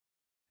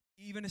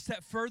even a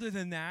step further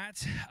than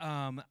that,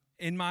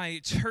 in my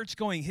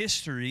church-going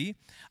history,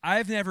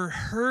 I've never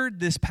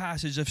heard this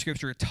passage of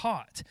Scripture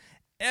taught,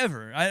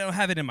 ever. I don't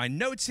have it in my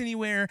notes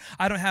anywhere.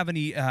 I don't have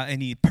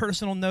any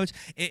personal notes.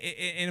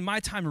 In my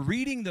time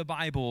reading the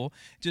Bible,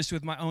 just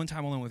with my own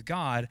time alone with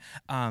God,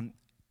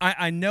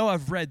 I know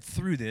I've read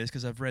through this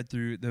because I've read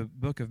through the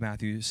book of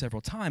Matthew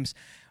several times,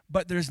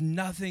 but there's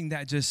nothing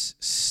that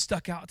just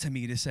stuck out to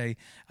me to say,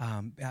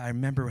 I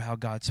remember how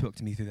God spoke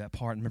to me through that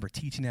part. I remember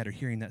teaching that or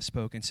hearing that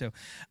spoke. And so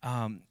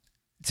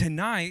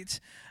tonight,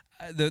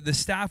 the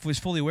staff was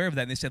fully aware of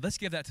that, and they said, let's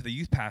give that to the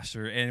youth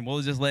pastor, and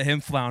we'll just let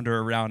him flounder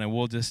around, and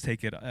we'll just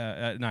take it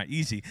not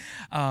easy.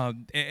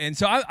 And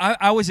so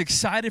I was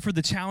excited for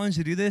the challenge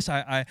to do this.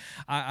 I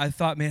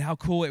thought, man, how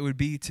cool it would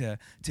be to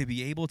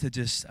be able to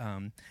just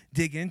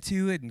dig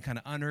into it and kind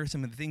of unearth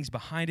some of the things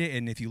behind it.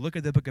 And if you look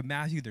at the book of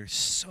Matthew, there's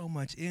so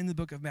much in the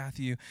book of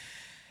Matthew.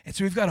 And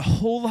so we've got a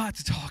whole lot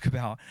to talk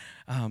about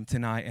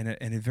tonight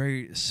in a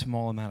very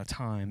small amount of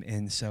time.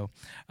 And so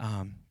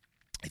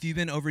if you've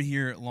been over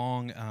here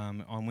long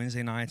on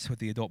Wednesday nights with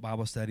the adult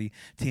Bible study,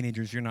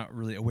 teenagers, you're not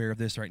really aware of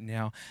this right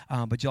now,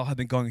 but y'all have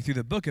been going through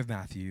the book of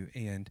Matthew,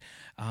 and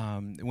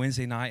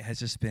Wednesday night has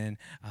just been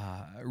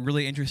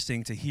really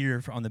interesting to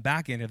hear on the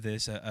back end of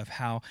this of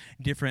how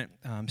different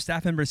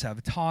staff members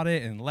have taught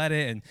it and led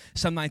it, and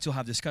some nights you'll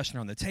have discussion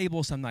around the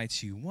table, some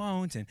nights you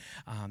won't, and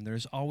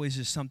there's always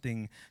just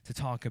something to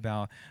talk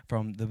about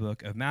from the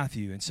book of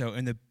Matthew. And so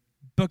in the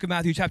book of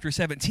Matthew chapter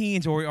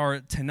 17 is where we are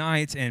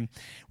tonight, and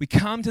we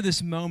come to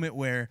this moment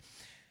where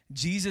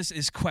Jesus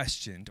is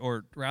questioned,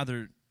 or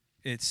rather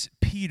it's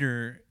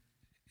Peter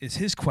is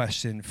his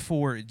question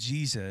for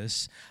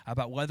Jesus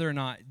about whether or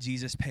not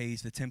Jesus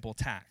pays the temple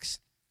tax.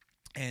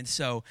 And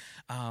so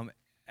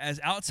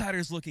as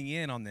outsiders looking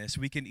in on this,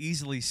 we can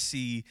easily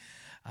see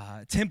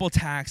temple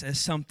tax as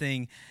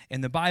something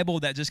in the Bible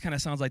that just kind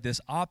of sounds like this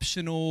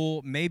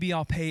optional, maybe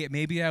I'll pay it,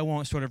 maybe I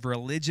won't, sort of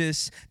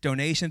religious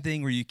donation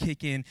thing where you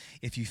kick in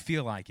if you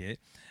feel like it.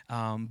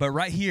 But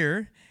right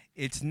here,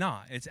 it's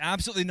not. It's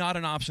absolutely not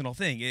an optional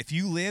thing. If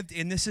you lived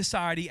in this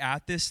society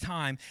at this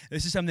time,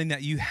 this is something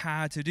that you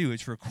had to do.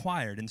 It's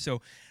required. And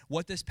so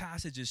what this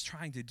passage is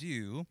trying to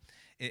do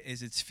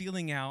is it's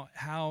feeling out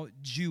how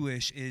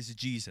Jewish is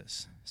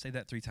Jesus. Say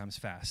that 3 times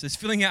fast. It's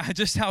feeling out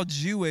just how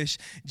Jewish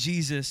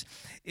Jesus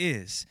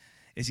is.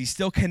 Is he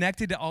still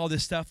connected to all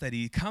this stuff that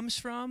he comes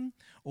from,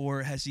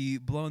 or has he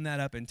blown that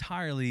up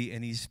entirely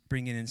and he's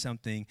bringing in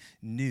something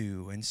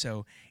new? And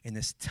so in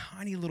this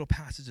tiny little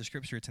passage of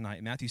Scripture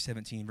tonight, Matthew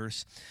 17,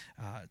 verse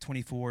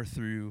 24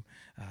 through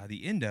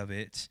the end of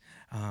it,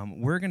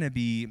 we're going to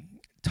be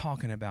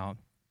talking about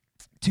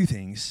 2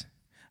 things.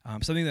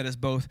 Something that is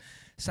both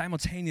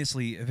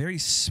simultaneously a very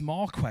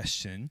small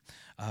question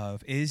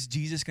of, is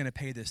Jesus going to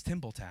pay this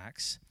temple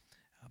tax?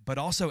 But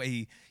also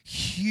a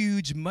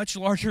huge, much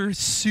larger,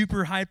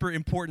 super hyper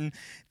important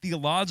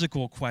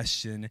theological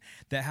question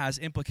that has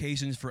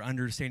implications for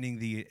understanding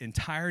the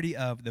entirety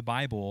of the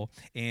Bible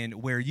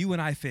and where you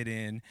and I fit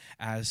in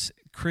as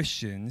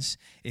Christians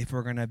if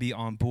we're going to be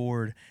on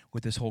board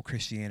with this whole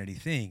Christianity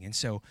thing. And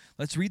so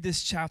let's read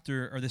this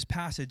chapter or this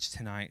passage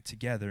tonight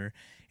together,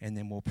 and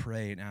then we'll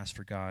pray and ask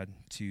for God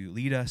to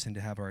lead us and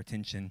to have our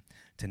attention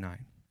tonight.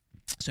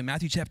 So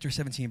Matthew chapter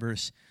 17,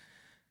 verse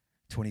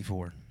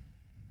 24.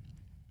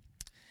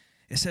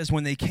 It says,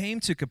 when they came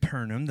to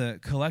Capernaum, the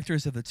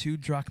collectors of the 2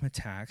 drachma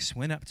tax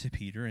went up to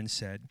Peter and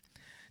said,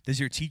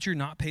 does your teacher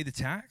not pay the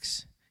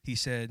tax? He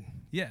said,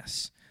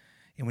 yes.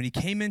 And when he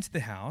came into the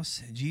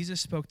house, Jesus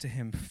spoke to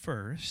him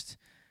first.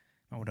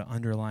 I want to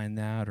underline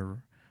that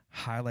or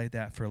highlight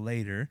that for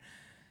later,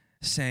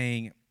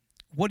 saying,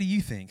 what do you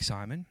think,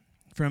 Simon?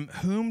 From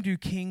whom do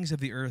kings of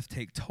the earth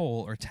take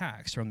toll or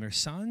tax? From their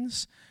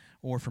sons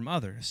or from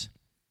others?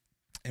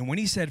 And when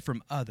he said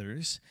from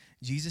others,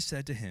 Jesus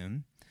said to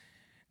him,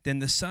 then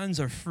the sons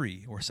are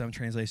free, or some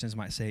translations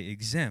might say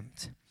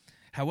exempt.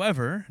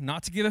 However,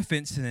 not to give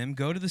offense to them,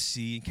 go to the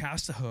sea and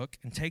cast a hook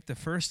and take the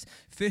first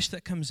fish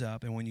that comes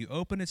up, and when you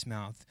open its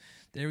mouth,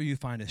 there you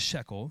find a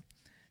shekel.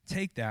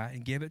 Take that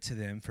and give it to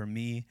them for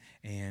me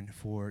and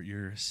for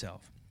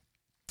yourself.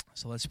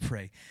 So let's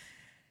pray.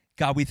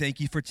 God, we thank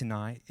you for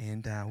tonight,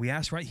 and we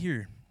ask right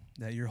here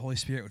that your Holy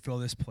Spirit would fill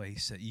this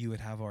place, that you would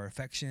have our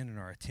affection and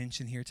our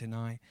attention here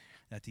tonight,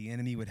 that the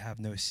enemy would have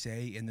no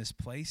say in this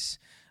place,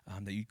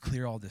 that you'd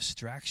clear all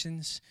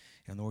distractions,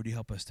 and Lord, you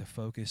help us to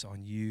focus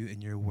on you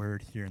and your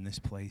word here in this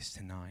place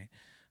tonight.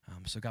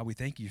 So God, we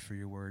thank you for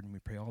your word, and we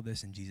pray all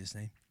this in Jesus'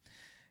 name.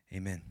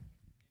 Amen.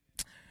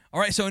 All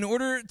right, so in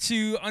order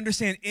to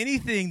understand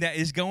anything that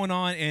is going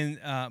on in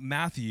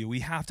Matthew, we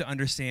have to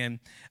understand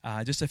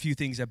just a few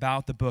things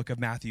about the book of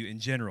Matthew in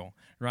general,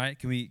 right?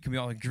 Can we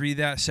all agree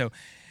that? So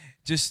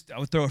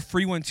I'll throw a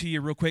free one to you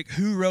real quick.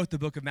 Who wrote the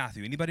book of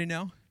Matthew? Anybody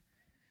know?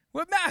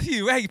 Well,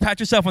 Matthew. Hey,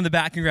 pat yourself on the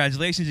back.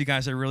 Congratulations, you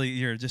guys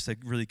you're just a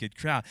really good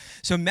crowd.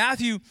 So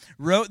Matthew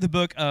wrote the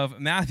book of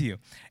Matthew,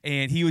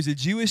 and he was a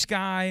Jewish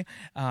guy,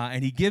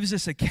 and he gives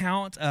this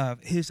account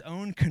of his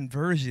own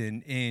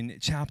conversion in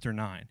chapter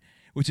 9.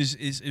 which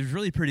is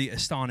really pretty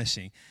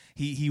astonishing.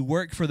 He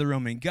worked for the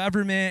Roman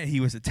government. He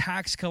was a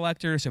tax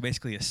collector, so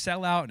basically a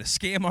sellout and a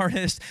scam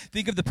artist.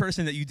 Think of the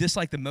person that you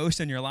dislike the most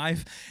in your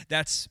life.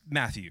 That's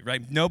Matthew,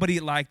 right? Nobody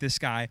liked this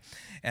guy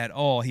at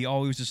all. He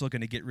always was just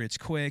looking to get rich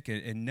quick,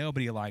 and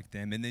nobody liked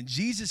him. And then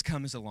Jesus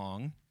comes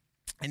along,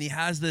 and he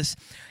has this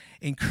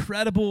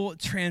incredible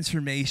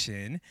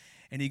transformation,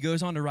 and he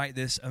goes on to write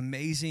this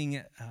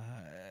amazing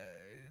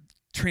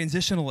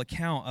transitional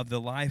account of the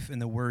life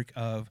and the work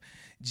of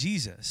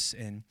Jesus.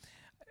 And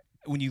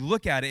when you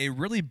look at it, it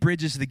really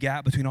bridges the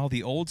gap between all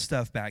the old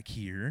stuff back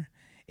here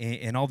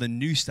and all the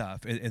new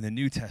stuff in the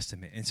New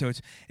Testament. And so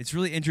it's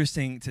really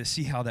interesting to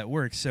see how that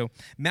works. So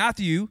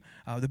Matthew,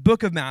 the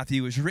book of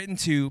Matthew, was written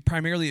to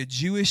primarily a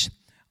Jewish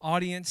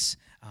audience.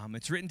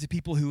 It's written to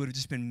people who would have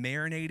just been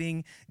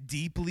marinating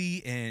deeply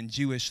in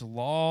Jewish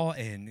law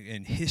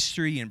and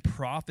history and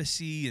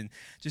prophecy, and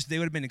just they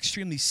would have been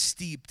extremely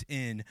steeped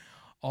in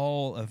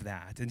all of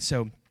that. And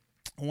so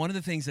one of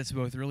the things that's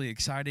both really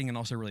exciting and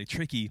also really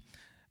tricky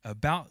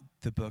about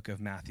the book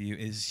of Matthew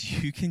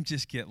is you can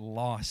just get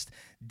lost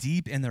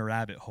deep in the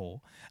rabbit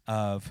hole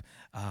of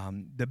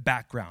the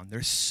background.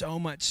 There's so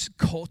much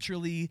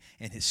culturally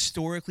and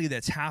historically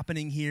that's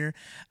happening here,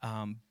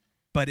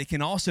 but it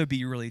can also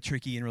be really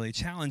tricky and really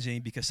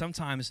challenging because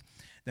sometimes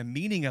the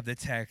meaning of the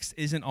text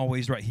isn't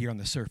always right here on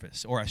the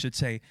surface, or I should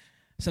say,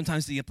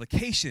 sometimes the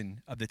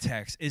implication of the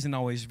text isn't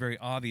always very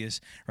obvious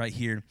right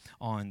here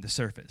on the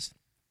surface.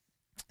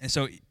 And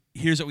so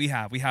here's what we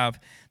have. We have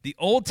the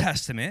Old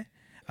Testament,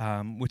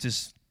 which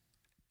is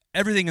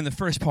everything in the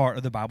first part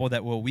of the Bible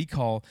that what we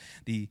call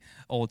the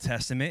Old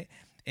Testament.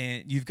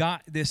 And you've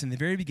got this in the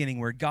very beginning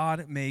where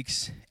God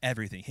makes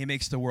everything. He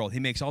makes the world. He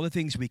makes all the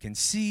things we can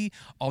see,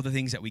 all the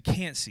things that we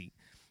can't see.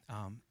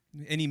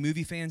 Any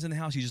movie fans in the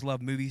house? You just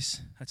love movies?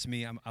 That's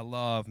me. I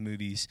love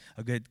movies.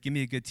 Give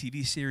me a good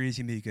TV series,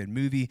 give me a good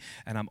movie,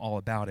 and I'm all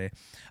about it.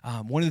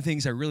 One of the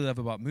things I really love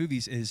about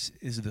movies is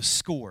the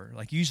score.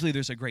 Like usually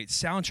there's a great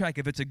soundtrack.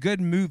 If it's a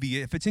good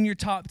movie, if it's in your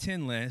top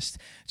 10 list,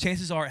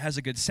 chances are it has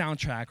a good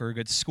soundtrack or a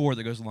good score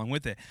that goes along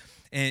with it.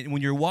 And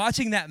when you're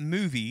watching that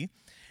movie,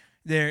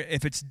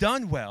 if it's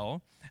done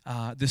well,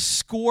 the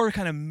score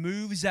kind of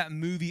moves that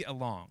movie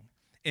along.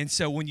 And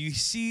so when you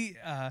see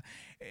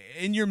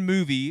in your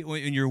movie,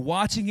 when you're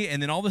watching it,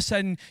 and then all of a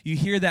sudden you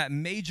hear that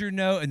major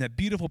note and that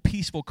beautiful,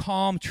 peaceful,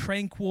 calm,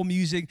 tranquil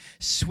music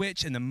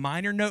switch, and the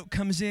minor note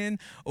comes in,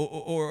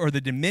 or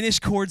the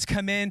diminished chords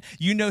come in,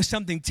 you know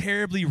something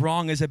terribly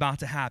wrong is about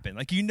to happen.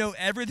 Like you know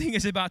everything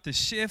is about to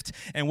shift,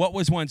 and what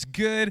was once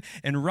good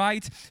and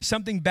right,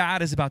 something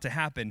bad is about to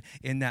happen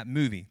in that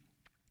movie.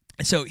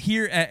 And so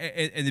here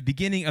at the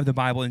beginning of the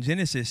Bible in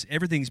Genesis,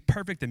 everything's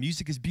perfect. The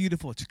music is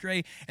beautiful. It's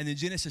great. And then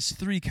Genesis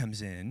 3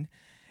 comes in,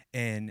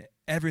 and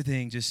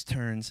everything just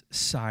turns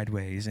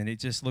sideways. And it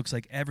just looks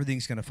like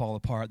everything's going to fall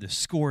apart. The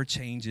score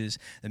changes.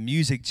 The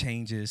music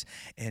changes.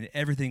 And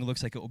everything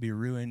looks like it will be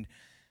ruined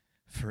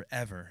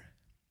forever.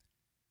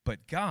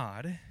 But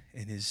God,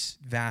 in his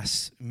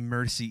vast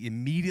mercy,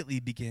 immediately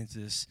begins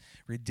this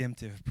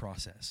redemptive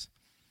process.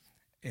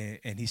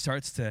 And he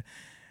starts to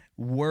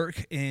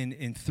work in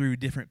and through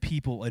different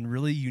people in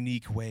really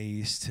unique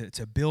ways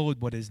to build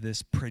what is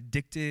this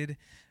predicted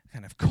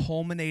kind of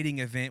culminating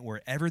event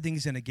where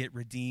everything's going to get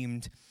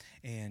redeemed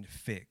and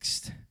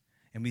fixed.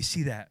 And we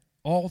see that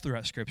all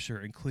throughout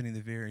Scripture, including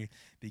the very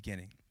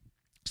beginning.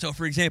 So,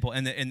 for example,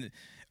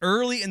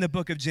 early in the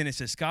book of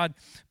Genesis, God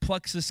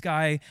plucks this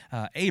guy,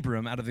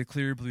 Abram, out of the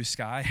clear blue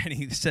sky, and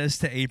he says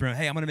to Abram,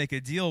 hey, I'm going to make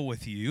a deal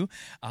with you,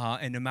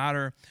 and no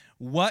matter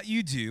what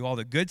you do, all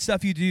the good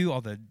stuff you do,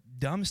 all the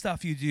dumb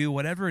stuff you do,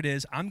 whatever it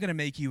is, I'm going to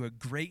make you a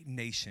great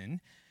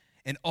nation,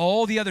 and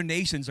all the other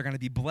nations are going to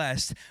be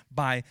blessed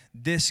by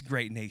this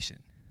great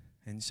nation.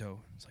 And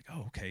so it's like,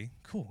 oh, okay,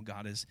 cool.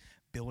 God is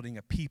building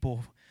a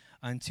people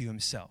unto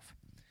himself.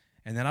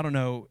 And then, I don't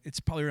know, it's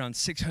probably around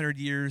 600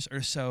 years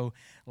or so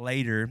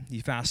later,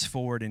 you fast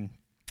forward, and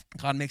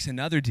God makes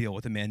another deal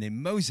with a man named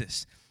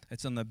Moses.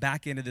 It's on the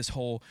back end of this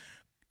whole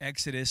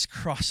Exodus,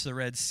 cross the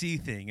Red Sea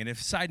thing. And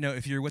side note,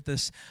 if you're with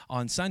us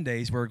on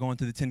Sundays, we're going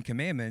through the Ten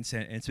Commandments,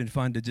 and it's been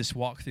fun to just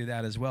walk through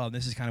that as well. And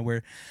this is kind of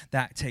where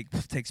that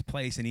takes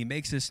place. And he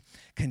makes this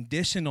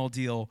conditional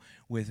deal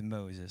with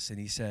Moses. And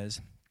he says,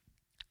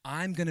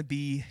 I'm going to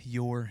be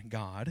your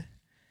God,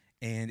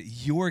 and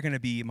you're going to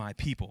be my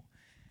people.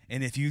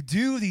 And if you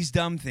do these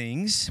dumb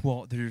things,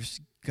 well, there's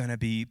going to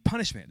be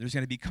punishment. There's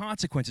going to be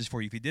consequences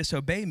for you. If you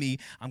disobey me,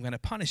 I'm going to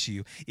punish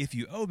you. If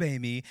you obey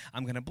me,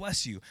 I'm going to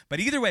bless you. But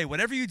either way,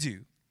 whatever you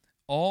do,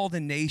 all the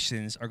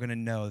nations are going to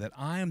know that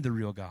I am the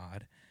real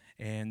God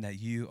and that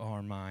you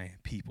are my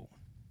people.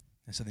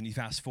 And so then you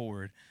fast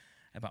forward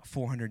about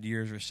 400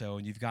 years or so,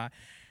 and you've got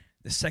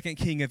the second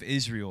king of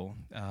Israel,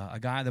 a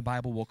guy the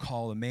Bible will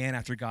call a man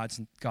after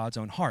God's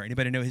own heart.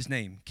 Anybody know his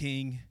name?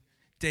 King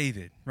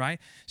David, right?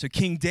 So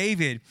King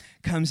David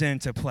comes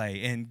into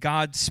play, and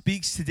God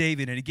speaks to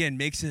David, and again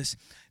makes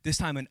this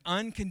time an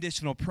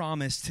unconditional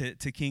promise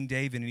to King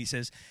David, and he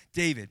says,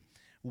 David,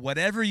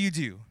 whatever you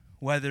do,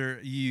 whether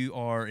you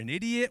are an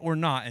idiot or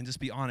not, and just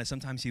be honest,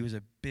 sometimes he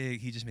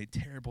just made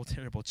terrible,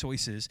 terrible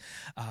choices.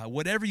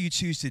 Whatever you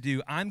choose to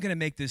do, I'm going to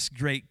make this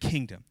great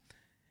kingdom.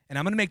 And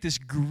I'm going to make this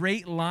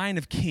great line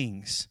of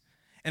kings.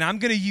 And I'm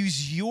going to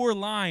use your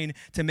line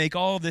to make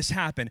all of this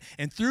happen.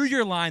 And through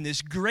your line,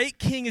 this great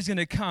king is going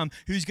to come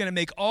who's going to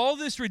make all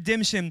this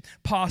redemption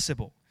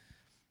possible.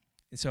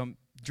 And so I'm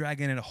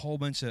dragging in a whole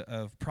bunch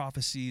of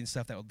prophecy and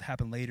stuff that will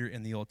happen later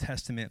in the Old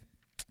Testament.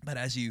 But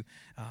as you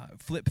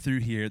flip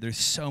through here, there's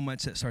so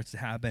much that starts to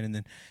happen. And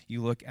then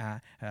you look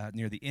at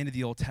near the end of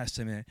the Old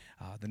Testament,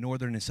 the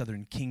northern and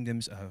southern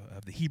kingdoms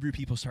of the Hebrew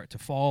people start to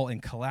fall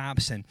and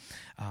collapse. And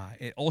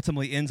it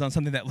ultimately ends on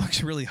something that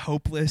looks really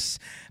hopeless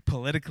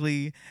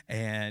politically.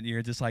 And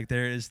you're just like,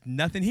 there is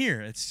nothing here.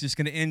 It's just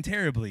going to end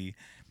terribly.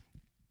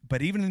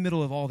 But even in the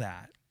middle of all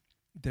that,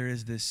 there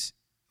is this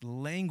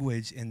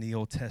language in the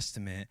Old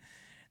Testament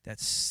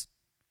that's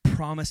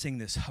promising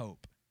this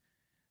hope.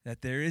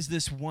 That there is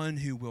this one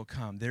who will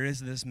come. There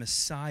is this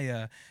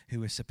Messiah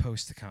who is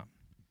supposed to come.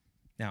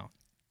 Now,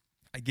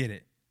 I get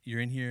it. You're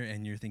in here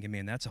and you're thinking,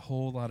 man, that's a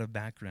whole lot of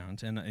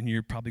background. And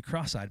you're probably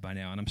cross-eyed by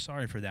now, and I'm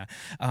sorry for that.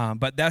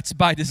 But that's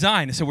by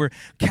design. So we're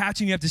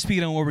catching you up to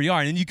speed on where we are.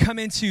 And then you come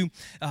into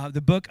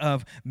the book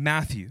of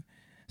Matthew.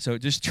 So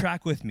just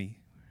track with me.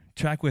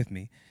 Track with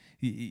me.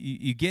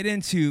 You get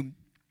into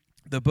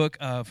the book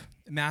of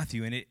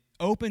Matthew, and it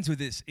opens with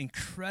this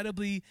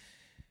incredibly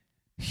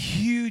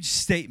huge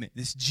statement,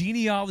 this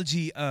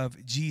genealogy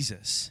of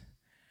Jesus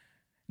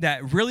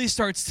that really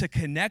starts to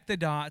connect the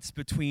dots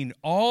between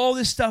all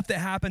the stuff that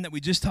happened that we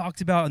just talked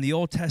about in the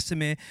Old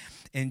Testament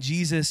and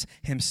Jesus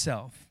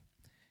himself.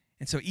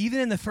 And so even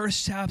in the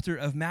first chapter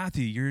of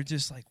Matthew, you're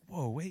just like,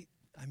 whoa, wait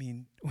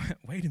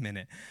a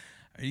minute.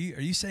 Are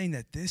you saying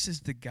that this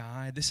is the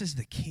guy, this is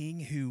the king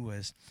who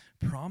was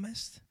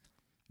promised?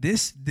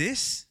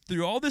 This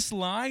through all this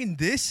line,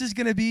 this is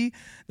going to be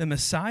the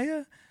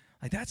Messiah?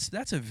 Like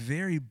that's a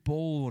very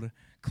bold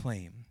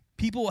claim.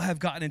 People have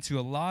gotten into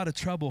a lot of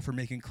trouble for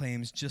making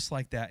claims just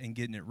like that and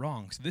getting it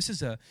wrong. So this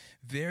is a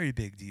very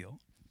big deal.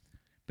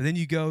 But then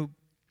you go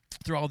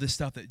through all this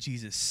stuff that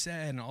Jesus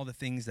said and all the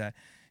things that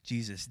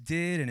Jesus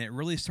did, and it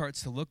really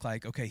starts to look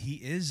like, okay, he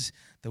is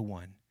the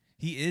one.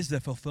 He is the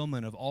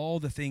fulfillment of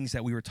all the things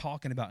that we were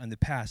talking about in the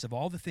past, of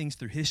all the things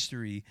through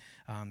history.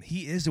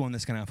 He is the one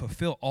that's going to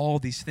fulfill all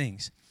these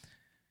things.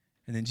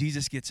 And then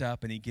Jesus gets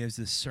up and he gives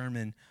this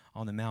Sermon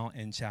on the Mount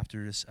in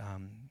chapters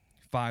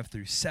 5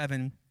 through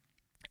 7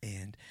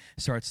 and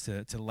starts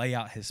to lay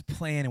out his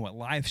plan and what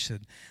life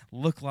should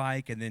look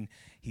like. And then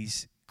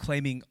he's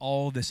claiming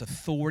all this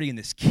authority and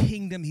this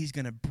kingdom he's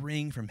going to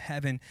bring from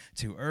heaven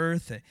to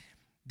earth.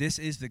 This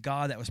is the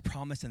God that was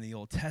promised in the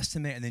Old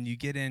Testament. And then you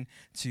get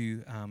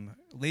into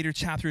later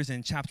chapters,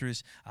 in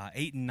chapters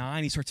 8 and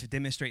 9, he starts to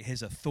demonstrate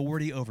his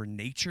authority over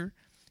nature.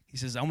 He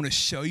says, I'm going to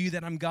show you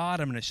that I'm God.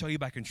 I'm going to show you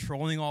by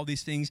controlling all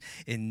these things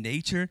in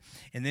nature.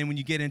 And then when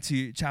you get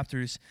into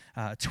chapters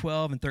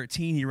 12 and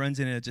 13, he runs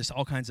into just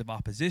all kinds of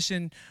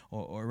opposition.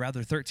 Or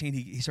rather, 13,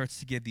 he starts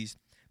to give these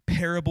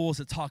parables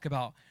that talk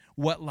about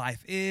what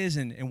life is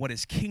and what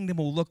his kingdom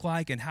will look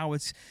like and how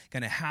it's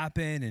going to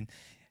happen, and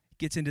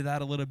gets into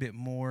that a little bit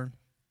more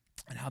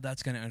and how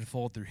that's going to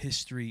unfold through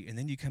history. And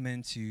then you come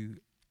into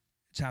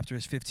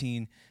chapters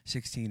 15,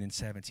 16, and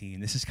 17.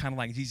 This is kind of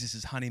like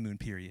Jesus' honeymoon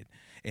period.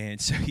 And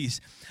so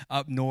he's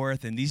up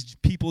north, and these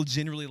people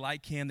generally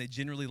like him. They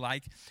generally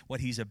like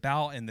what he's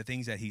about and the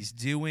things that he's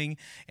doing.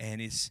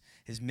 And his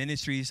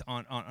ministries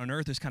on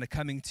earth is kind of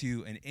coming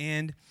to an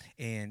end.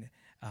 And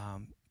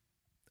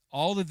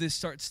all of this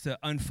starts to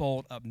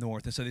unfold up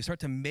north. And so they start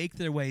to make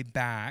their way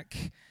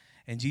back.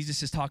 And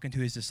Jesus is talking to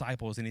his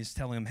disciples, and he's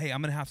telling them, hey,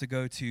 I'm going to have to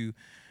go to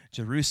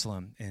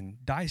Jerusalem and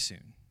die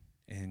soon.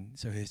 And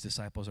so his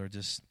disciples are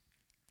just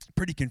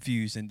pretty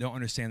confused and don't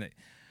understand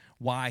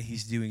why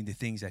he's doing the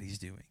things that he's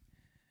doing.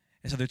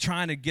 And so they're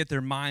trying to get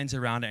their minds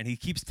around it, and he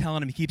keeps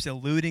telling them, he keeps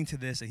alluding to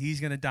this, that he's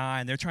going to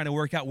die, and they're trying to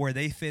work out where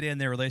they fit in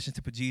their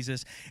relationship with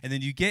Jesus. And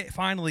then you get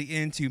finally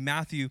into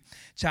Matthew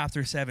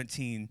chapter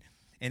 17,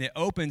 and it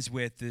opens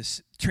with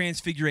this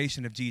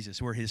transfiguration of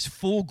Jesus, where his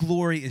full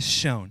glory is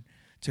shown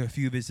to a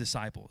few of his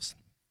disciples.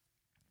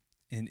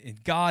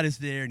 And God is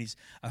there, and he's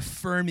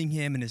affirming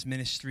him in his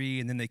ministry.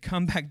 And then they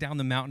come back down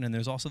the mountain, and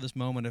there's also this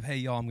moment of, hey,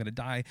 y'all, I'm going to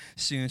die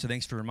soon, so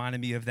thanks for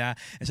reminding me of that.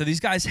 And so these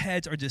guys'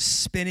 heads are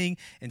just spinning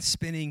and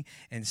spinning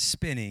and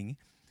spinning.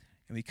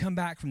 And we come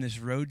back from this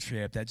road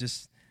trip that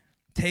just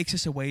takes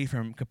us away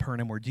from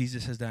Capernaum, where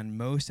Jesus has done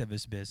most of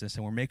his business,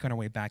 and we're making our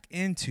way back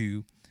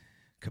into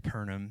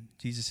Capernaum,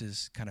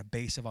 Jesus' kind of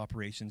base of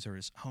operations, or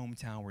his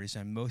hometown where he's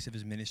done most of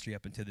his ministry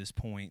up until this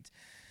point.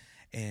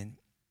 And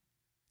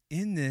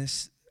in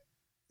this,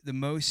 the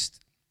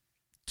most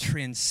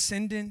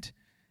transcendent,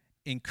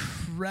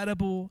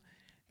 incredible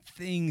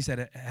things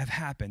that have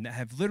happened, that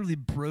have literally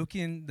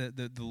broken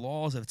the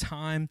laws of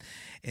time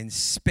and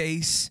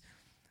space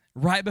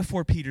right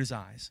before Peter's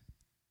eyes.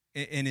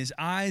 And his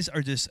eyes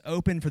are just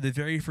open for the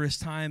very first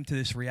time to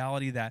this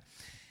reality that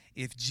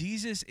if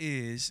Jesus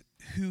is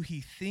who he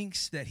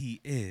thinks that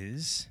he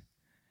is,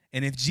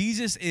 And if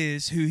Jesus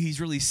is who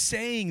he's really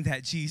saying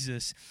that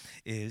Jesus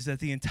is, that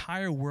the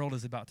entire world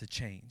is about to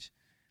change.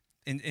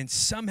 And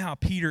somehow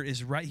Peter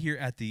is right here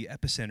at the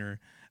epicenter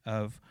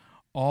of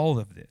all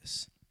of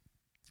this.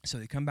 So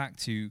they come back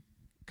to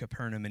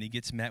Capernaum, and he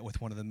gets met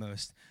with one of the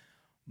most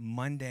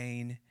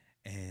mundane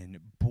and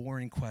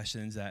boring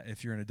questions that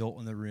if you're an adult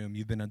in the room,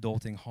 you've been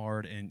adulting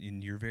hard,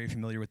 and you're very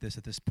familiar with this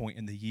at this point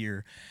in the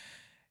year.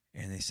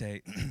 And they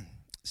say,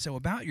 so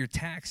about your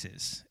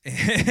taxes.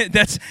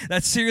 that's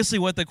seriously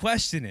what the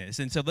question is.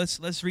 And so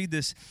let's read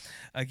this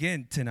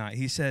again tonight.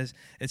 It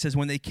says,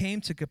 when they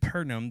came to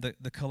Capernaum,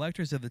 the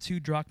collectors of the 2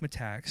 drachma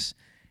tax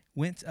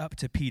went up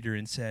to Peter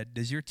and said,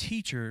 does your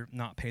teacher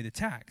not pay the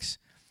tax?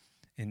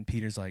 And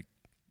Peter's like,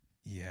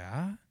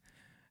 yeah.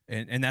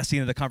 And that's the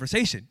end of the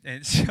conversation.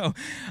 And so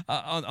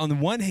on the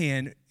one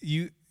hand,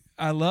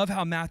 I love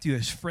how Matthew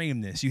has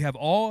framed this. You have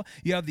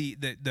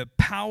the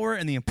power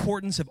and the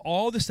importance of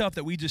all the stuff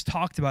that we just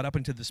talked about up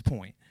until this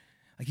point.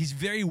 Like, he's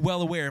very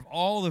well aware of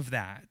all of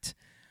that.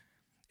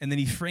 And then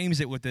he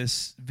frames it with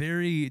this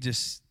very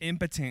just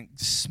impotent,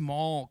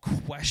 small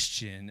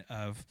question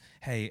of,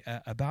 hey,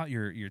 about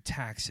your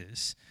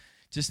taxes.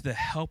 Just the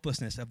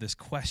helplessness of this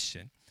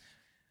question.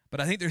 But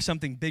I think there's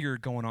something bigger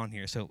going on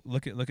here. So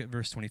look at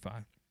verse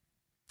 25.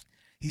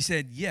 He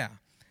said, yeah.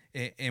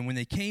 And when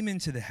they came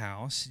into the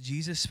house,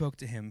 Jesus spoke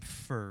to him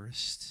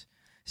first,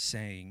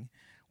 saying,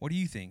 what do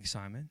you think,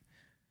 Simon?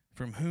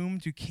 From whom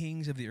do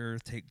kings of the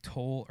earth take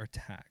toll or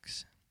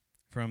tax?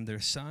 From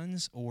their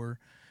sons or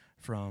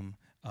from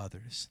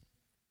others?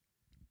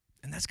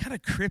 And that's kind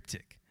of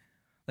cryptic.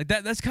 Like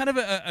that's kind of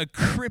a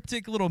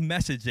cryptic little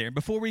message there.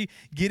 Before we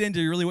get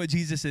into really what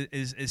Jesus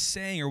is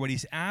saying or what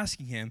he's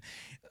asking him,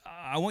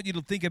 I want you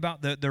to think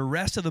about the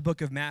rest of the book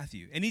of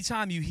Matthew.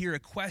 Anytime you hear a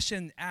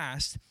question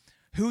asked,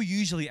 who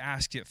usually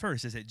asks it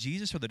first? Is it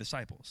Jesus or the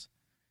disciples?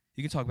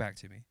 You can talk back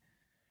to me.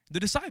 The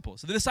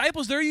disciples. The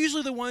disciples, they're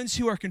usually the ones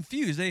who are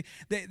confused.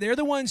 They're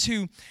the ones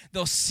who,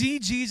 they'll see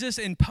Jesus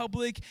in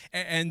public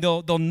and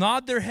they'll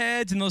nod their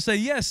heads and they'll say,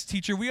 yes,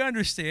 teacher, we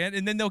understand.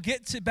 And then they'll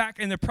get back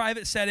in the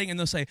private setting and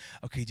they'll say,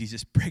 okay,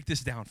 Jesus, break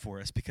this down for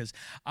us because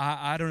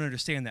I don't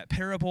understand that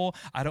parable.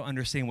 I don't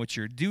understand what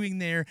you're doing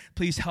there.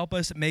 Please help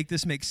us make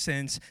this make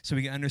sense so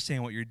we can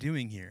understand what you're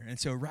doing here. And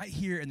so right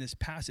here in this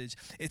passage,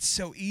 it's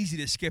so easy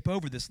to skip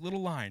over this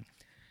little line.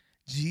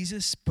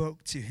 Jesus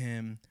spoke to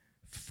him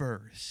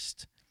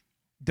first.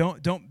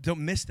 Don't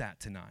miss that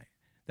tonight.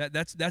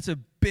 That's a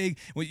big.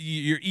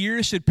 Your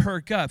ears should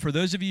perk up. For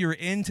those of you who are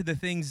into the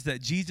things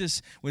that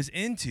Jesus was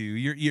into,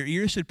 your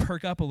ears should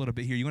perk up a little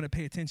bit here. You want to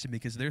pay attention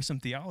because there's some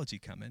theology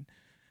coming.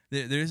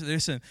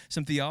 There's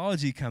some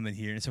theology coming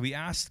here. And so we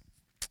asked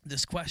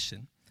this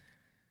question.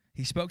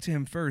 He spoke to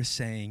him first,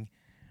 saying,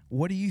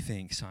 "What do you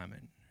think,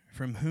 Simon?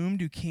 From whom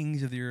do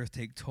kings of the earth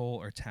take toll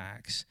or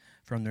tax?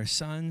 From their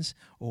sons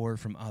or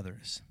from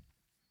others?"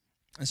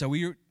 And so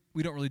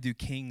we don't really do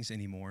kings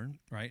anymore,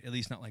 right? At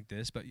least not like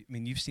this. But I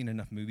mean, you've seen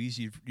enough movies,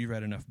 you've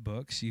read enough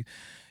books,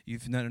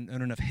 you've known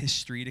enough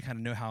history to kind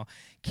of know how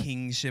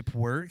kingship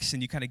works,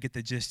 and you kind of get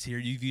the gist here.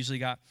 You've usually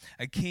got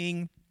a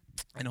king,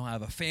 and he'll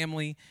have a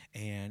family,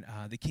 and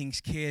the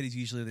king's kid is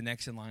usually the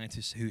next in line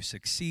who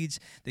succeeds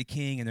the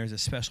king, and there's a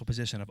special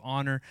position of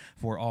honor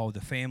for all of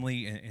the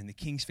family and the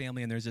king's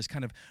family, and there's this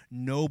kind of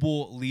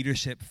noble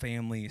leadership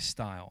family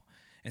style.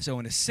 And so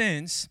in a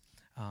sense,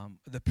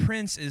 the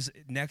prince is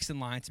next in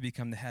line to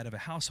become the head of a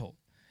household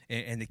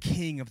and the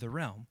king of the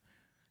realm.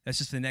 That's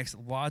just the next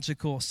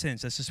logical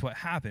sense. That's just what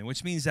happened,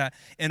 which means that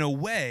in a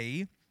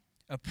way,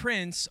 a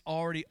prince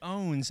already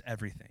owns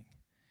everything.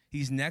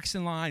 He's next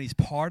in line. He's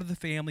part of the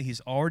family. He's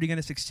already going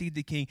to succeed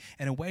the king.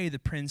 In a way, the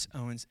prince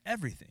owns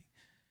everything.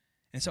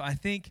 And so I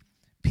think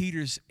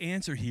Peter's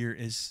answer here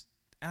is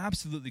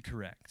absolutely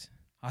correct.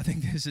 I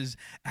think this is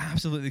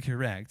absolutely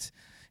correct.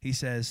 He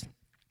says,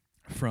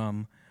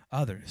 from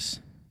others.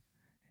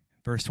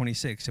 Verse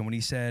 26, and when he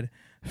said,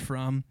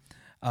 from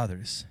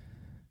others.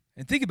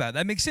 And think about it,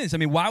 that makes sense. I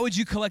mean, why would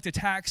you collect a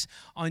tax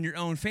on your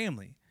own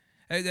family?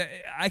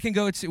 I can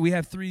go to, we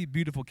have 3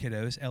 beautiful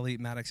kiddos, Ellie,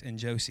 Maddox, and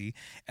Josie.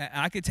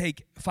 I could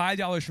take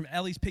 $5 from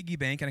Ellie's piggy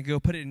bank and I could go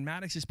put it in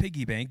Maddox's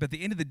piggy bank, but at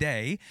the end of the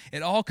day,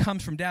 it all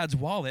comes from Dad's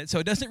wallet, so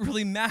it doesn't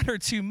really matter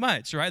too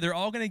much, right? They're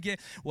all going to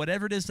get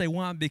whatever it is they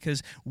want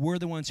because we're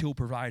the ones who will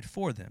provide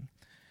for them.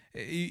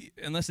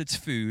 Unless it's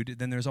food,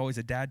 then there's always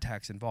a dad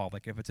tax involved.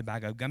 Like if it's a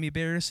bag of gummy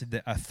bears,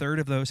 a third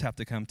of those have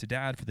to come to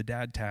dad for the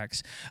dad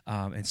tax,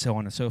 and so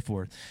on and so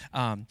forth.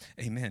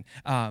 Amen.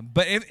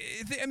 But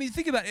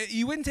think about it.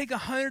 You wouldn't take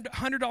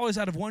 $100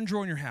 out of one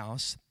drawer in your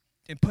house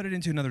and put it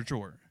into another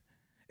drawer.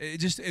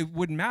 It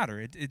wouldn't matter.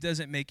 It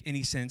doesn't make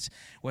any sense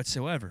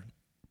whatsoever.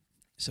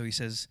 So he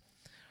says,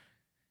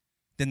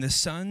 then the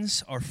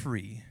sons are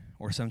free,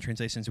 or some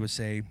translations would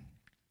say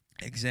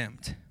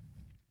exempt.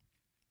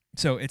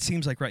 So it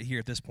seems like right here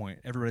at this point,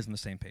 everybody's on the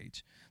same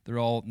page. They're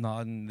all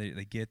nodding.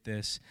 They get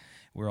this.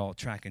 We're all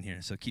tracking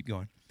here. So keep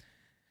going.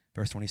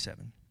 Verse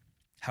 27.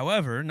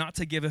 However, not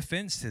to give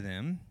offense to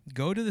them,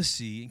 go to the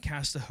sea and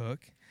cast a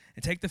hook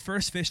and take the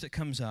first fish that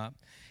comes up.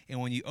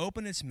 And when you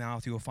open its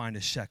mouth, you will find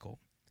a shekel.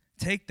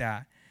 Take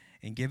that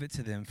and give it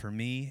to them for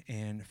me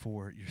and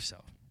for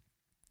yourself.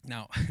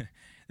 Now,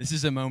 this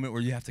is a moment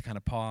where you have to kind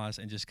of pause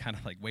and just kind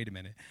of like, wait a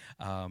minute,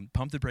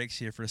 pump the brakes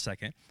here for a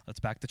second. Let's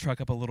back the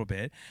truck up a little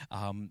bit.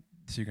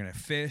 So you're going to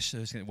fish.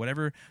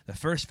 Whatever the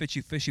first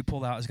fish you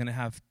pull out is going to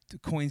have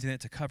coins in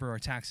it to cover our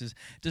taxes.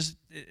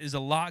 There's a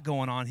lot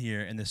going on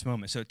here in this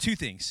moment. So two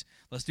things.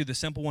 Let's do the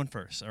simple one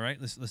first, all right?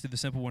 Let's do the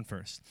simple one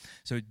first.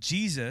 So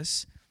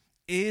Jesus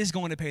is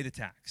going to pay the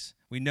tax.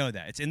 We know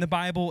that. It's in the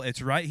Bible.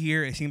 It's right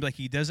here. It seems like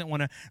he doesn't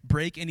want to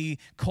break any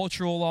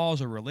cultural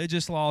laws or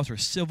religious laws or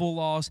civil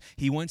laws.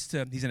 He's going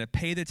to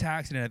pay the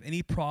tax and not have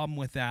any problem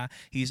with that.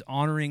 He's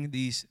honoring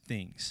these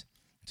things.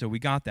 So we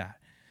got that.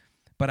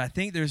 But I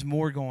think there's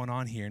more going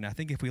on here, and I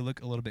think if we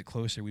look a little bit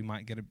closer, we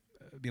might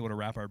be able to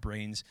wrap our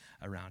brains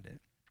around it.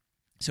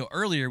 So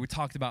earlier we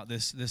talked about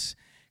this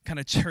kind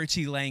of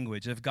churchy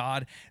language of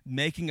God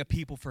making a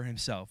people for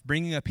himself,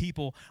 bringing a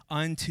people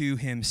unto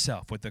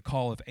himself with the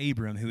call of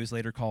Abram, who is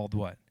later called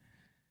what?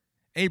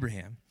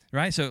 Abraham,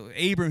 right? So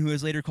Abram, who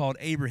is later called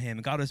Abraham,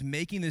 and God was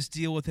making this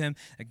deal with him,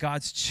 that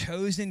God's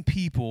chosen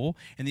people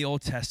in the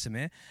Old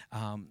Testament,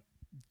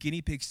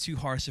 guinea pig's too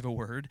harsh of a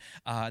word,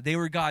 they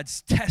were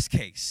God's test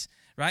case.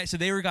 Right? So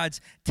they were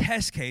God's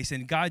test case,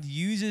 and God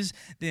uses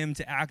them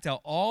to act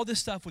out all the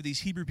stuff with these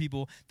Hebrew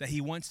people that he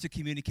wants to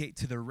communicate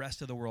to the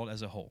rest of the world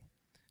as a whole.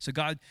 So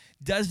God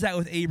does that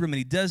with Abram, and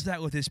he does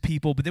that with his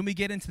people. But then we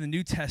get into the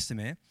New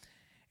Testament,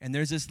 and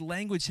there's this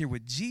language here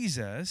with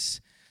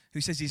Jesus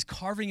who says he's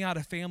carving out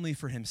a family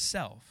for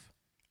himself.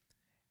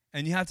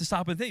 And you have to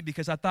stop and think,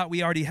 because I thought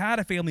we already had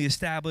a family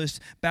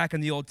established back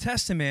in the Old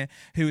Testament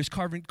who was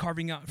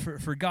carving out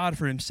for God,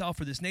 for himself,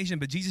 for this nation.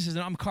 But Jesus says,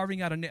 no, I'm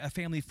carving out a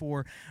family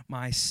for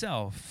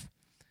myself.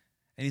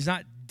 And he's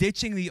not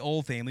ditching the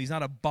old family. He's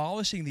not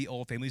abolishing the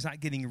old family. He's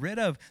not getting rid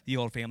of the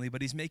old family,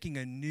 but he's making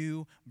a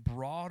new,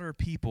 broader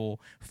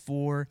people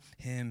for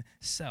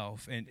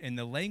himself. And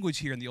the language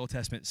here in the Old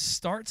Testament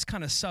starts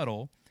kind of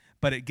subtle,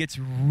 but it gets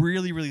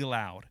really, really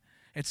loud.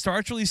 It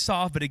starts really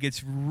soft, but it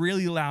gets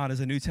really loud as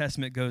the New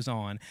Testament goes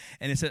on.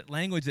 And it's that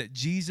language that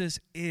Jesus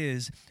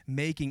is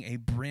making a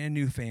brand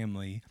new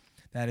family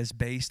that is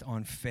based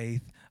on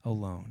faith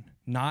alone,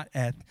 not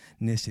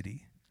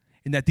ethnicity.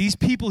 And that these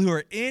people who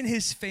are in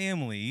his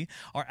family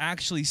are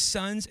actually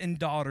sons and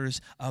daughters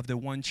of the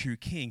one true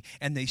King.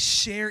 And they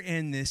share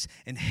in this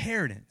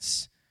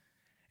inheritance.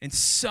 In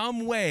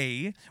some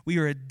way, we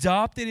are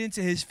adopted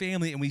into his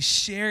family and we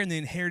share in the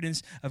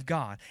inheritance of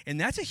God. And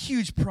that's a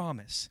huge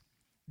promise.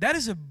 That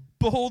is a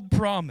bold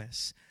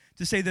promise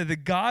to say that the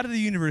God of the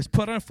universe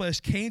put on flesh,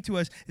 came to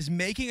us, is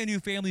making a new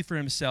family for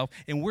himself,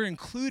 and we're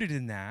included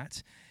in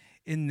that,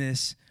 in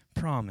this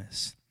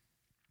promise.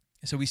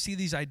 And so we see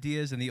these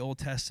ideas in the Old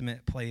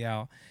Testament play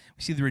out.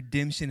 We see the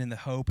redemption and the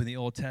hope in the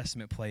Old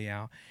Testament play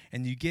out.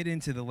 And you get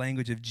into the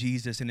language of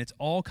Jesus, and it's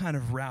all kind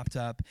of wrapped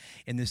up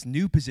in this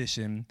new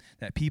position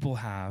that people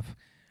have,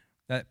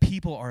 that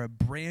people are a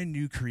brand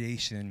new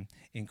creation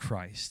in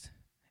Christ.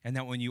 And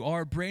that when you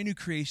are a brand new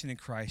creation in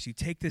Christ, you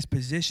take this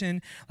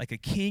position like a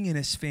king in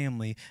his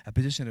family, a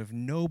position of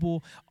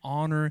noble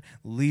honor,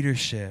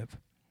 leadership,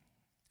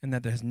 and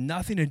that has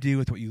nothing to do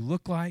with what you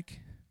look like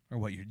or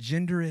what your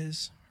gender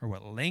is or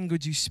what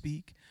language you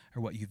speak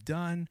or what you've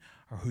done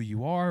or who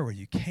you are or where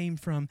you came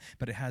from,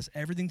 but it has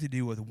everything to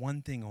do with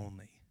one thing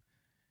only,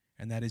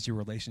 and that is your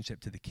relationship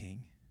to the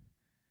King.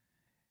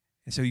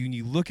 And so when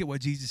you look at what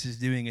Jesus is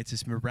doing, it's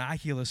this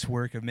miraculous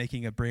work of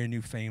making a brand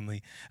new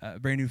family.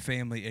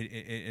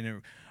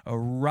 And a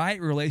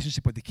right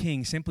relationship with the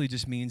King simply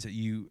just means that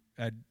you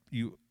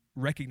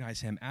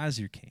recognize him as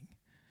your King.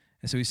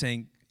 And so he's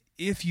saying,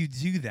 if you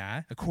do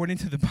that, according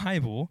to the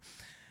Bible,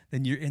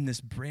 then you're in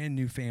this brand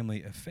new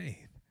family of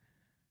faith.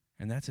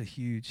 And that's a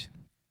huge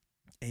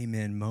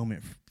amen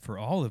moment for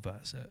all of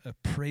us, a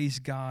praise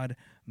God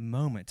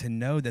moment, to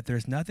know that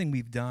there's nothing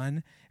we've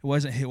done. It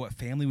wasn't what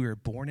family we were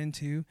born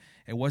into.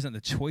 It wasn't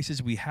the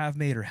choices we have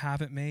made or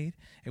haven't made.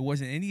 It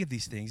wasn't any of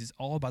these things. It's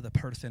all about the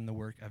person and the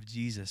work of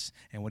Jesus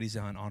and what he's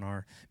done on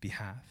our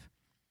behalf.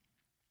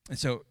 And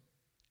so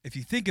if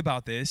you think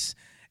about this,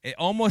 it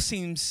almost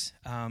seems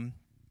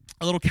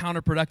a little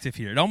counterproductive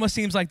here. It almost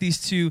seems like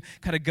these two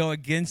kind of go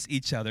against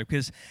each other,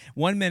 because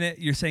one minute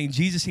you're saying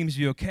Jesus seems to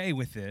be okay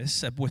with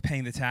this, with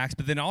paying the tax,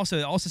 but then it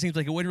also seems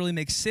like it wouldn't really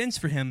make sense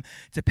for him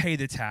to pay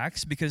the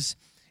tax because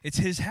it's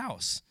his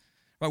house.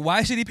 Right?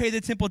 Why should he pay the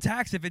temple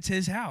tax if it's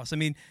his house? I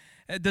mean,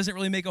 it doesn't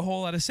really make a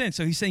whole lot of sense.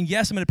 So he's saying,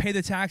 yes, I'm going to pay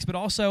the tax, but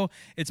also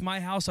it's my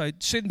house, so I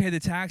shouldn't pay the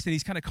tax, and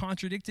he's kind of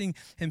contradicting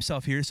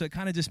himself here. So it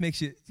kind of just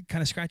makes you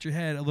kind of scratch your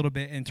head a little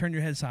bit and turn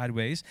your head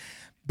sideways,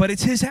 but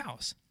it's his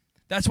house.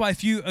 That's why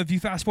if you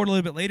fast forward a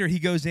little bit later, he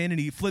goes in and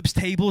he flips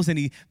tables and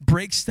he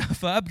breaks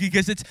stuff up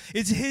because it's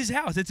his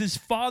house. It's his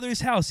Father's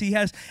house. He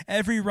has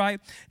every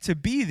right to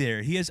be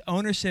there. He has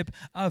ownership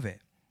of it.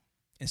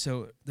 And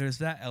so there's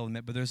that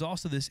element, but there's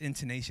also this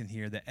intonation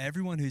here that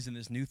everyone who's in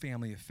this new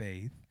family of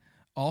faith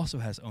also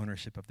has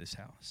ownership of this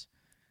house.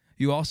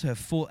 You also have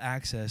full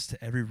access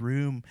to every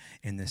room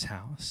in this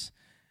house.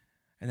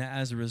 And that,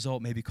 as a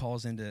result, maybe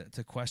calls into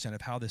question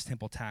of how this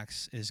temple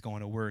tax is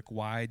going to work.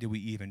 Why do we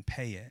even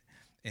pay it?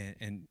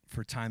 And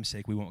for time's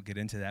sake, we won't get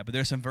into that. But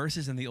there's some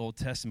verses in the Old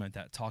Testament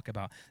that talk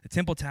about the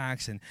temple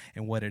tax and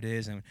what it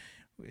is, and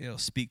it'll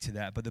speak to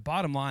that. But the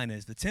bottom line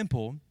is the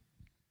temple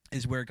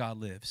is where God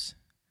lives.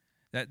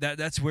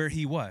 That's where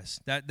he was.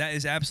 That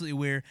is absolutely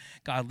where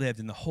God lived,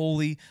 in the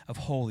Holy of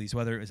Holies,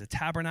 whether it was a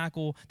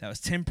tabernacle that was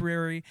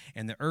temporary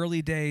in the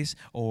early days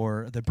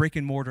or the brick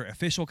and mortar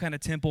official kind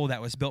of temple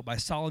that was built by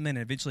Solomon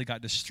and eventually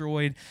got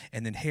destroyed,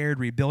 and then Herod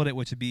rebuilt it,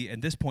 which would be, at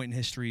this point in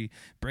history,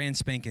 brand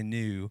spanking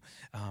new.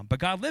 But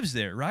God lives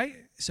there, right?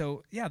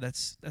 So, yeah,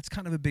 that's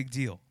kind of a big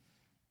deal.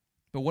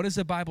 But what does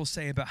the Bible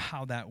say about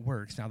how that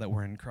works now that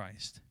we're in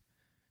Christ?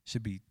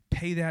 Should we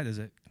pay that? Does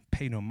it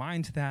pay no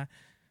mind to that?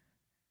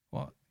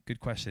 Well, good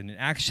question. In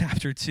Acts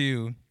chapter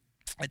 2,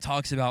 it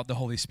talks about the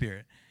Holy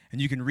Spirit. And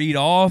you can read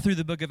all through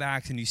the book of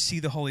Acts, and you see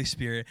the Holy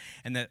Spirit,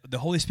 and that the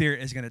Holy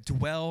Spirit is going to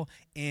dwell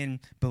in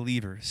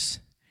believers.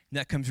 And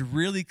that comes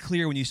really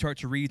clear when you start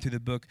to read through the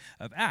book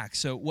of Acts.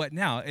 So what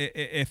now?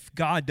 If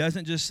God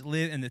doesn't just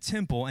live in the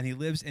temple and he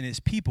lives in his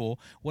people,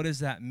 what does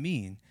that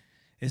mean?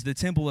 Is the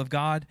temple of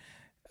God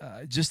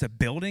just a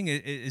building?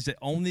 Is it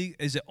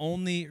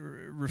only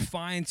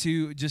refined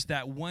to just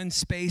that one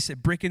space, a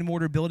brick and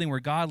mortar building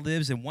where God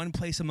lives in one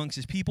place amongst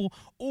his people?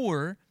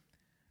 Or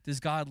does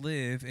God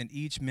live in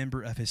each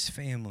member of his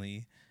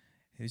family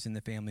who's in the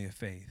family of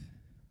faith?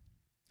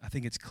 I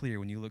think it's clear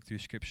when you look through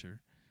Scripture.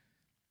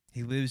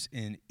 He lives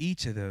in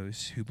each of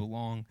those who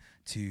belong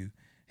to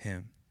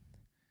him.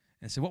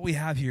 And so what we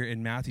have here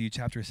in Matthew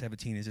chapter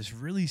 17 is this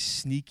really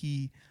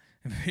sneaky,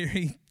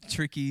 very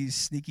tricky,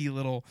 sneaky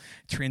little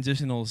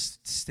transitional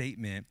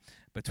statement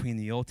between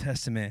the Old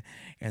Testament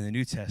and the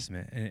New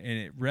Testament. And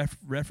it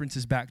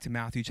references back to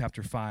Matthew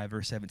chapter 5,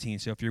 verse 17.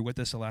 So if you're with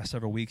us the last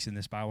several weeks in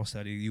this Bible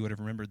study, you would have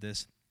remembered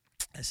this.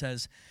 It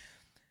says,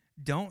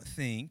 "Don't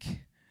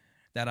think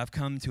that I've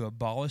come to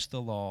abolish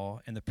the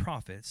law and the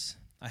prophets.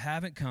 I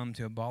haven't come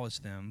to abolish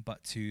them,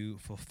 but to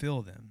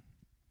fulfill them."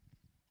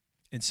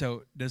 And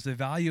so does the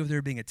value of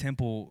there being a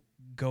temple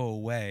go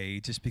away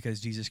just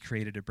because Jesus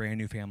created a brand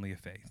new family of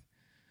faith?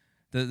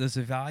 Does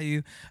the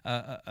value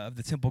of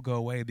the temple go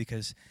away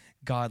because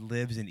God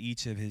lives in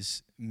each of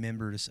his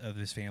members of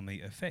his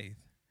family of faith?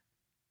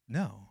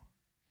 No.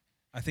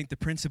 I think the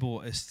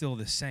principle is still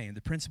the same.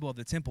 The principle of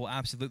the temple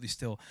absolutely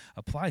still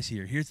applies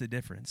here. Here's the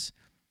difference.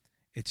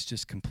 It's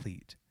just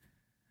complete.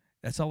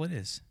 That's all it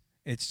is.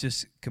 It's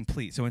just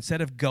complete. So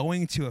instead of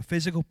going to a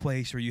physical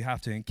place where you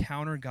have to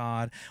encounter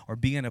God or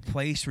be in a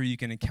place where you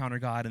can encounter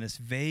God in this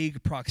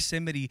vague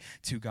proximity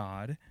to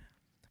God,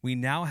 we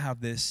now have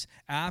this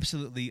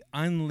absolutely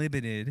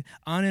unlimited,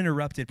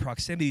 uninterrupted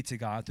proximity to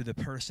God through the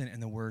person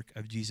and the work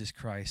of Jesus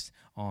Christ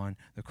on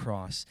the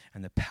cross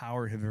and the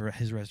power of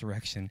his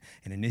resurrection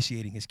and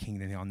initiating his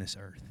kingdom on this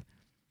earth.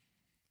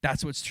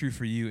 That's what's true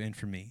for you and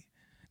for me.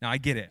 Now, I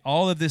get it.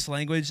 All of this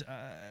language,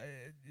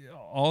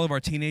 all of our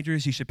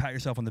teenagers, you should pat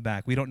yourself on the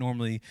back. We don't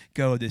normally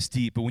go this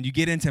deep, but when you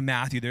get into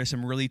Matthew, there's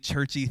some really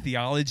churchy,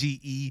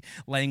 theology-y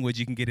language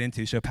you can get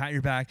into. So pat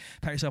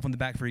yourself on the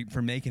back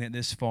for making it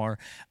this far.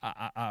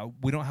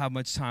 We don't have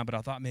much time, but I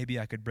thought maybe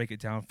I could break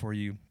it down for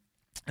you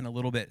in a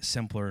little bit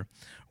simpler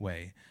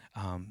way.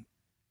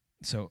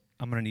 So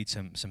I'm going to need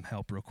some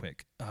help real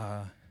quick.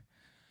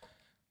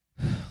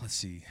 Let's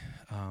see,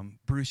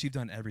 Bruce. You've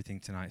done everything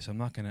tonight, so I'm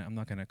not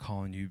gonna call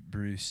on you,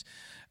 Bruce.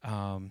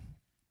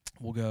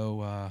 We'll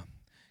go.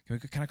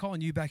 Can I call on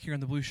you back here in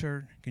the blue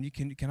shirt? Can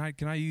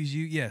I use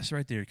you? Yes,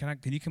 right there. Can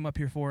you come up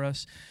here for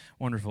us?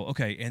 Wonderful.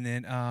 Okay, and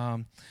then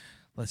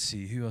let's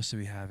see, who else do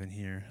we have in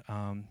here?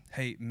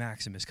 Hey,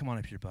 Maximus, come on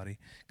up here, buddy.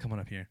 Come on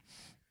up here.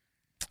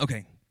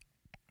 Okay,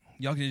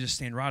 y'all can just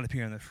stand right up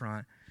here in the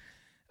front.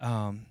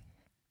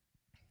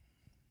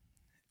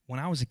 When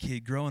I was a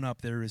kid growing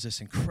up, there was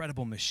this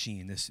incredible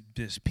machine,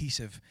 this piece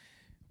of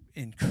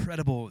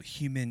incredible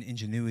human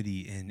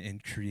ingenuity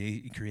and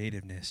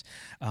creativeness,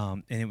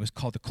 and it was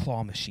called the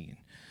claw machine.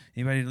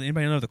 Anybody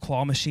know the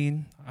claw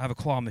machine? I have a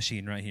claw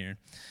machine right here.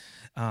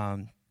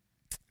 And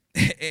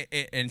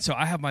so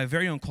I have my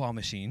very own claw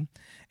machine,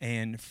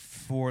 and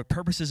for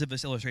purposes of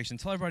this illustration,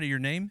 tell everybody your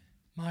name.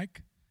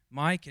 Mike,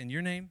 and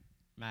your name?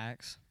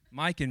 Max.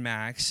 Mike and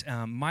Max.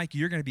 Mike,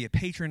 you're going to be a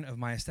patron of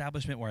my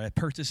establishment where I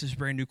purchased this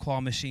brand new claw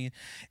machine,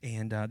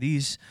 and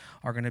these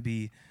are going to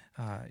be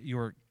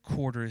your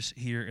quarters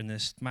here in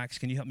this. Max,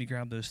 can you help me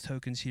grab those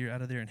tokens here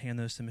out of there and hand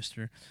those to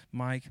Mr.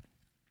 Mike?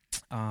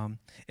 And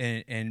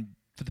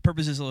for the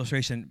purposes of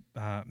illustration,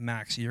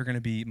 Max, you're going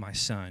to be my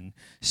son.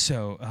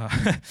 So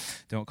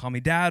don't call me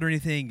dad or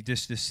anything.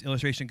 Just this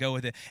illustration, go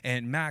with it.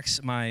 And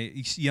Max, my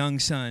young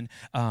son,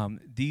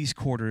 these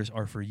quarters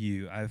are for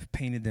you. I've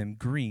painted them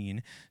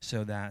green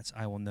so that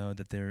I will know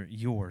that they're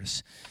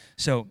yours.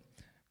 So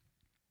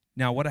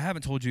now, what I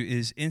haven't told you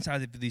is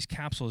inside of these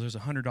capsules, there's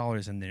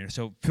 $100 in there.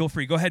 So feel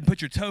free. Go ahead and put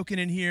your token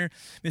in here,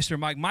 Mr.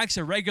 Mike. Mike's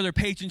a regular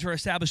patron to our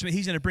establishment.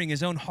 He's going to bring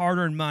his own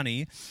hard-earned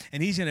money,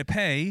 and he's going to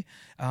pay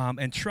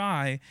and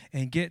try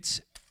and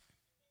get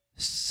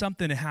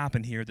something to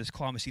happen here, this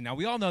claw machine. Now,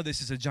 we all know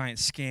this is a giant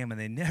scam and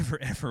they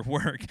never, ever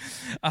work.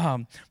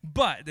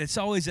 But it's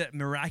always that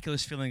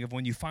miraculous feeling of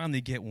when you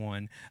finally get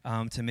one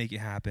to make it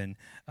happen.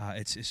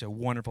 It's a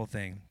wonderful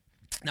thing.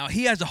 Now,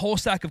 he has a whole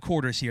stack of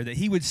quarters here that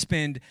he would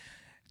spend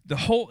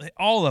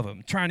all of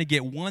them trying to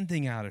get one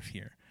thing out of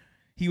here.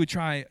 He would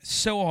try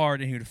so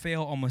hard and he would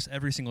fail almost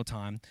every single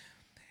time.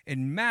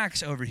 And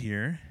Max over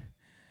here,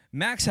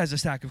 Max has a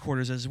stack of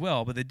quarters as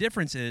well, but the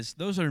difference is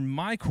those are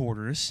my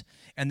quarters,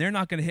 and they're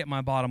not going to hit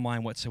my bottom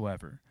line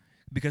whatsoever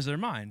because they're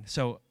mine.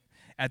 So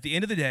at the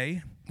end of the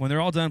day, when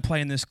they're all done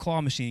playing this claw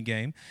machine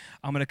game,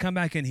 I'm going to come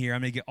back in here,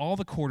 I'm going to get all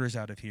the quarters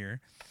out of here,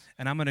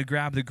 and I'm going to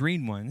grab the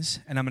green ones,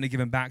 and I'm going to give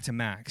them back to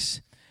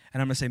Max.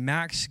 And I'm going to say,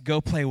 Max,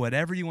 go play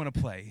whatever you want to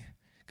play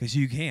because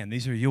you can.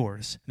 These are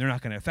yours. They're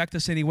not going to affect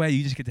us anyway.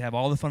 You just get to have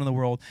all the fun in the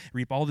world,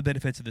 reap all the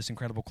benefits of this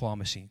incredible claw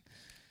machine.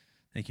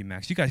 Thank you,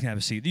 Max. You guys can have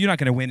a seat. You're not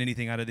going to win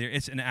anything out of there.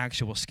 It's an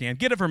actual scam.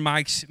 Get it for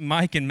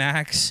Mike and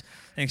Max.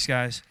 Thanks,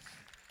 guys.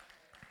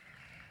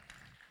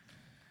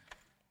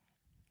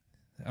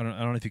 I don't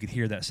know if you could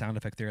hear that sound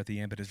effect there at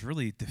the end, but it's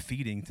really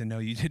defeating to know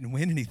you didn't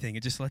win anything.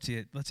 It just lets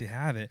you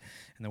have it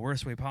in the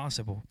worst way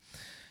possible.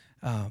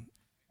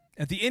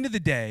 At the end of the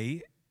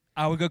day,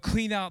 I would go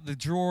clean out the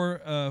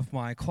drawer of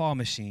my claw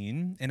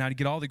machine, and I'd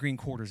get all the green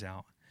quarters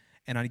out,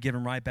 and I'd give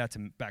them right back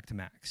to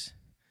Max.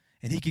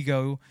 And he could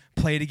go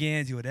play it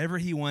again, do whatever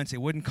he wants.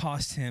 It wouldn't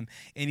cost him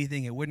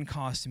anything. It wouldn't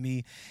cost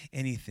me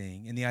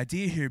anything. And the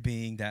idea here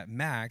being that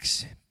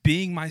Max,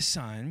 being my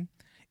son,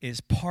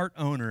 is part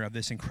owner of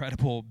this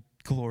incredible,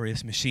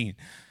 glorious machine.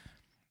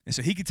 And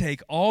so he could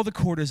take all the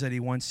quarters that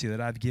he wants to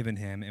that I've given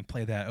him and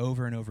play that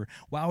over and over.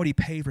 Why would he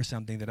pay for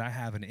something that I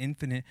have an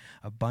infinite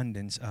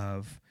abundance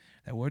of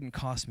that wouldn't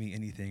cost me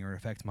anything or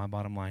affect my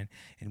bottom line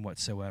in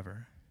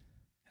whatsoever?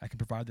 I can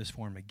provide this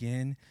for him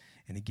again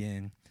and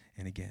again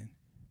and again.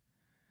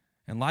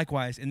 And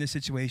likewise, in this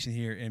situation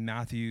here in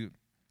Matthew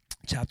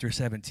chapter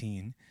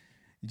 17,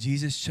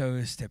 Jesus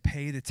chose to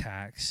pay the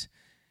tax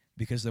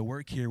because the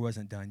work here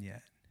wasn't done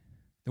yet.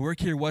 The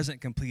work here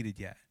wasn't completed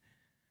yet.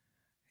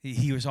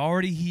 He was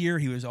already here.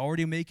 He was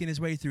already making his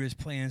way through his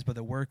plans, but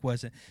the work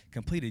wasn't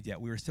completed yet.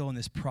 We were still in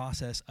this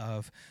process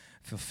of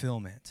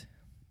fulfillment.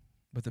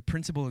 But the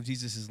principle of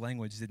Jesus'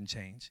 language didn't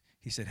change.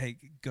 He said, hey,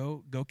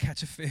 go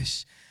catch a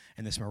fish,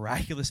 and this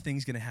miraculous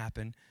thing's going to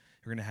happen.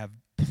 You're going to have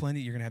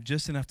plenty. You're going to have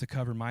just enough to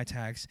cover my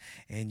tax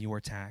and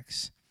your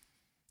tax.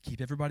 Keep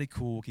everybody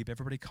cool. Keep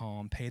everybody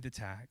calm. Pay the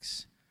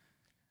tax.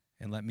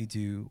 And let me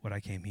do what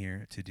I came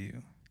here to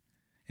do.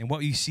 And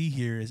what you see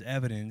here is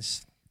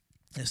evidence,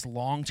 this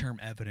long-term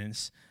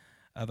evidence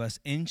of us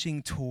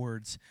inching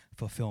towards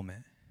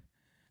fulfillment.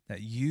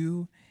 That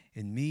you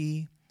and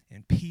me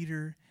and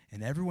Peter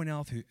and everyone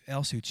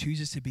else who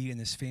chooses to be in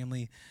this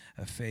family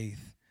of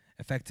faith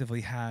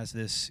effectively has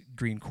this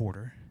green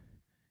quarter.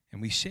 And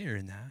we share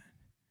in that.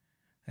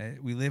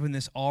 We live in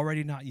this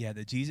already not yet,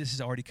 that Jesus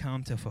has already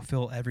come to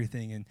fulfill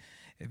everything, and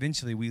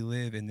eventually we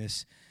live in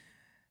this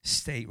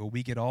state where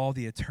we get all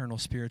the eternal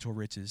spiritual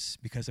riches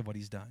because of what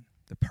he's done,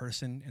 the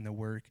person and the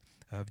work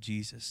of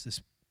Jesus,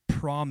 this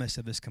promise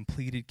of this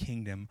completed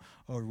kingdom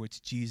over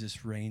which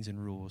Jesus reigns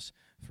and rules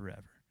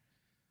forever.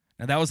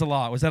 Now, that was a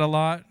lot. Was that a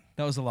lot?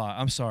 That was a lot.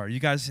 I'm sorry. You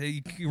guys,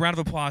 a round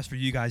of applause for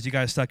you guys. You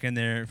guys stuck in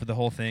there for the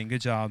whole thing.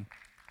 Good job.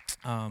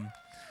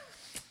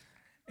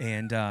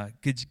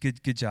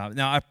 Good job.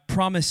 Now, I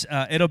promise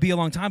it'll be a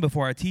long time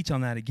before I teach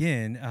on that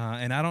again,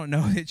 and I don't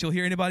know that you'll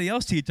hear anybody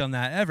else teach on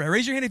that ever.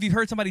 Raise your hand if you've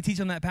heard somebody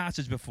teach on that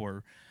passage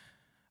before.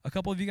 A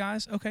couple of you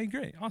guys? Okay,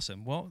 great,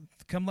 awesome. Well,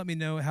 come let me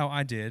know how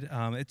I did.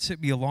 It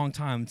took me a long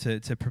time to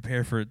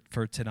prepare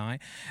for tonight,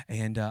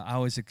 and I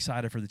was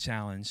excited for the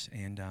challenge,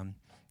 and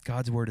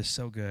God's word is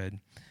so good.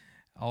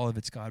 All of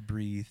it's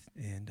God-breathed,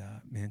 and,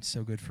 man, it's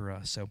so good for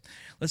us. So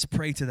let's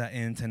pray to that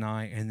end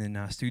tonight, and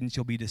then students,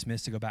 you'll be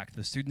dismissed to go back to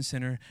the Student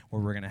Center,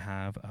 where we're going to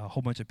have a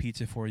whole bunch of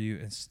pizza for you.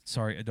 And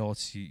sorry,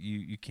 adults,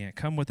 you can't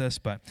come with us,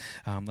 but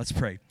let's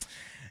pray.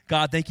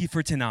 God, thank you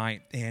for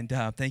tonight, and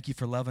thank you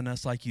for loving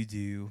us like you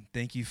do.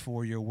 Thank you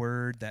for your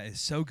word that is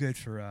so good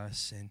for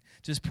us and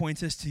just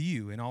points us to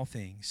you in all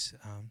things.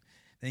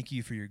 Thank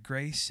you for your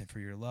grace and for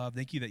your love.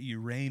 Thank you that you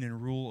reign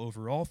and rule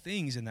over all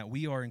things, and that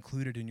we are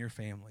included in your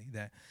family,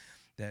 that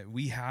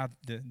we have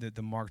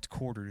the marked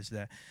quarters,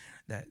 that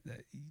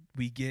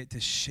we get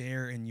to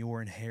share in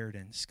your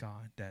inheritance,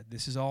 God, that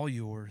this is all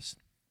yours.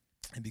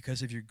 And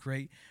because of your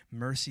great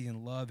mercy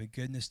and love and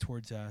goodness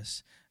towards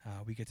us,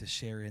 we get to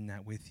share in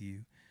that with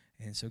you.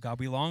 And so, God,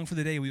 we long for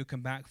the day you'll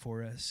come back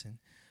for us. And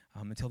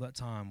until that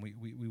time, we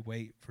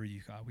wait for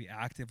you, God. We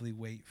actively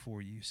wait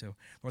for you. So,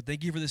 Lord,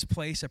 thank you for this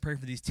place. I pray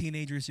for these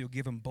teenagers. You'll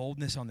give them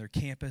boldness on their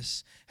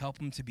campus. Help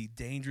them to be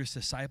dangerous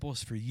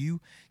disciples for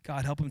you.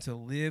 God, help them to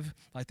live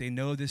like they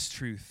know this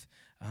truth,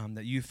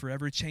 that you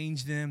forever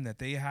changed them, that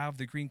they have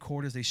the green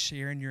quarters, they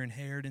share in your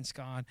inheritance,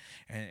 God,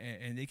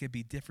 and they could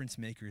be difference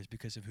makers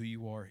because of who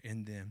you are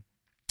in them.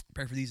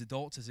 Pray for these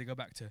adults as they go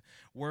back to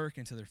work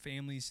and to their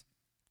families.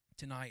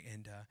 tonight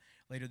and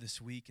later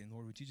this week. And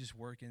Lord, would you just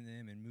work in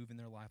them and move in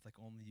their life like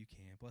only you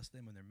can. Bless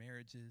them in their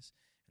marriages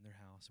and their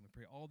house. And we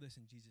pray all this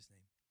in Jesus'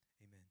 name.